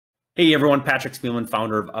Hey everyone, Patrick Spielman,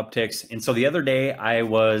 founder of Upticks. And so the other day I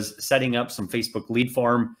was setting up some Facebook lead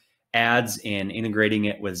form ads and integrating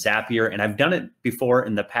it with Zapier. And I've done it before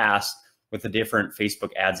in the past with a different Facebook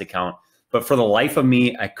ads account. But for the life of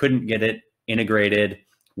me, I couldn't get it integrated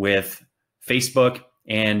with Facebook.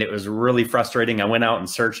 And it was really frustrating. I went out and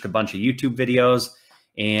searched a bunch of YouTube videos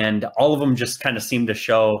and all of them just kind of seemed to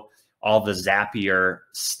show all the Zapier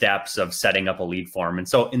steps of setting up a lead form. And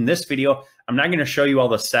so in this video, I'm not going to show you all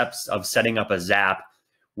the steps of setting up a Zap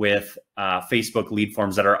with Facebook lead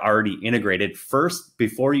forms that are already integrated. First,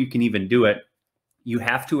 before you can even do it, you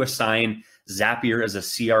have to assign Zapier as a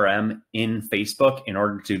CRM in Facebook in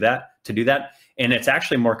order to do that. And it's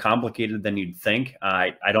actually more complicated than you'd think.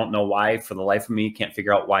 I don't know why, for the life of me, can't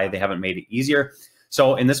figure out why they haven't made it easier.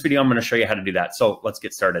 So in this video, I'm going to show you how to do that. So let's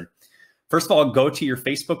get started. First of all, go to your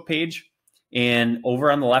Facebook page, and over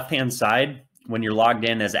on the left-hand side, when you're logged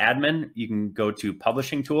in as admin, you can go to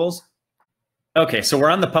Publishing Tools. Okay, so we're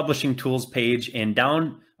on the Publishing Tools page, and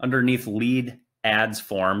down underneath Lead Ads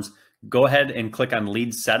Forms, go ahead and click on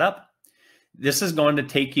Lead Setup. This is going to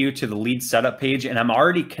take you to the Lead Setup page, and I'm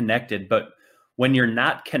already connected, but when you're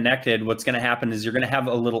not connected, what's going to happen is you're going to have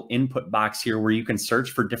a little input box here where you can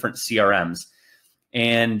search for different CRMs.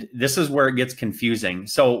 And this is where it gets confusing.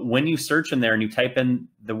 So when you search in there and you type in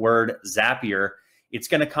the word Zapier, it's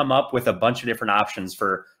going to come up with a bunch of different options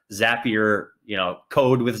for Zapier,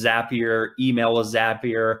 code with Zapier, email with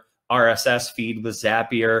Zapier, RSS feed with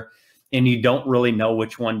Zapier, and you don't really know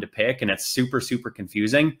which one to pick. And it's super, super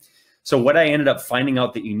confusing. So what I ended up finding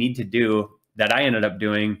out that you need to do, that I ended up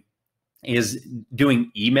doing, is doing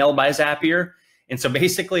email by Zapier. And so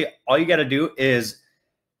basically all you got to do is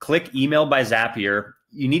click email by Zapier.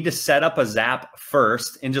 You need to set up a Zap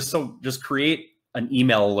first and just create an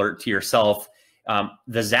email alert to yourself.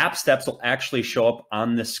 The Zap steps will actually show up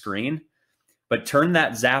on the screen, but turn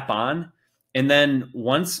that Zap on. And then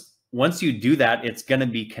once you do that, it's going to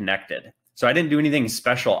be connected. So I didn't do anything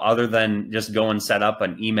special other than just go and set up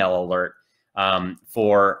an email alert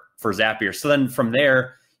for Zapier. So then from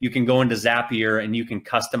there, you can go into Zapier and you can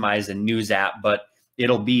customize a new Zap, but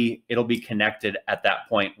it'll be connected at that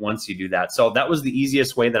point once you do that. So that was the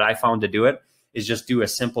easiest way that I found to do it, is just do a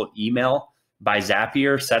simple email by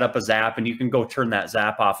Zapier, set up a Zap, and you can go turn that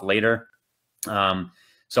Zap off later.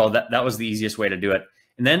 So that was the easiest way to do it.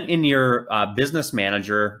 And then in your business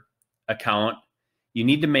manager account, you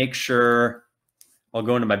need to make sure, I'll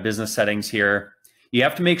go into my business settings here. You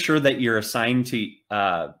have to make sure that you're assigned to,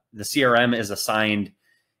 the CRM is assigned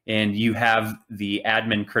and you have the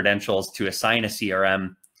admin credentials to assign a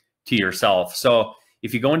CRM to yourself. So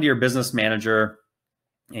if you go into your business manager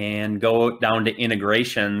and go down to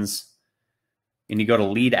integrations and you go to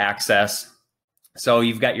lead access, so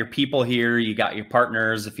you've got your people here, you got your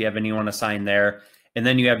partners, if you have anyone assigned there, and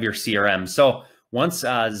then you have your CRM. So once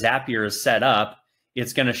Zapier is set up,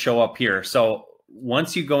 it's going to show up here. So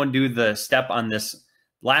once you go and do the step on this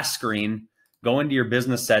last screen, go into your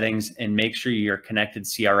business settings and make sure your connected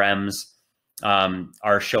CRMs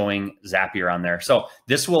are showing Zapier on there. So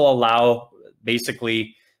this will allow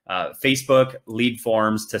basically Facebook lead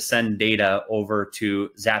forms to send data over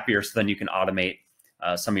to Zapier, so then you can automate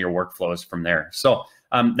some of your workflows from there. So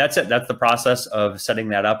that's it. That's the process of setting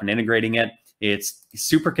that up and integrating it. It's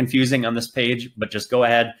super confusing on this page, but just go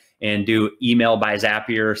ahead and do email by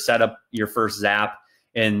Zapier, set up your first Zap,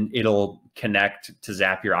 and it'll connect to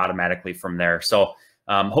Zapier automatically from there. So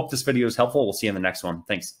hope this video is helpful. We'll see you in the next one.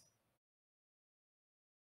 Thanks.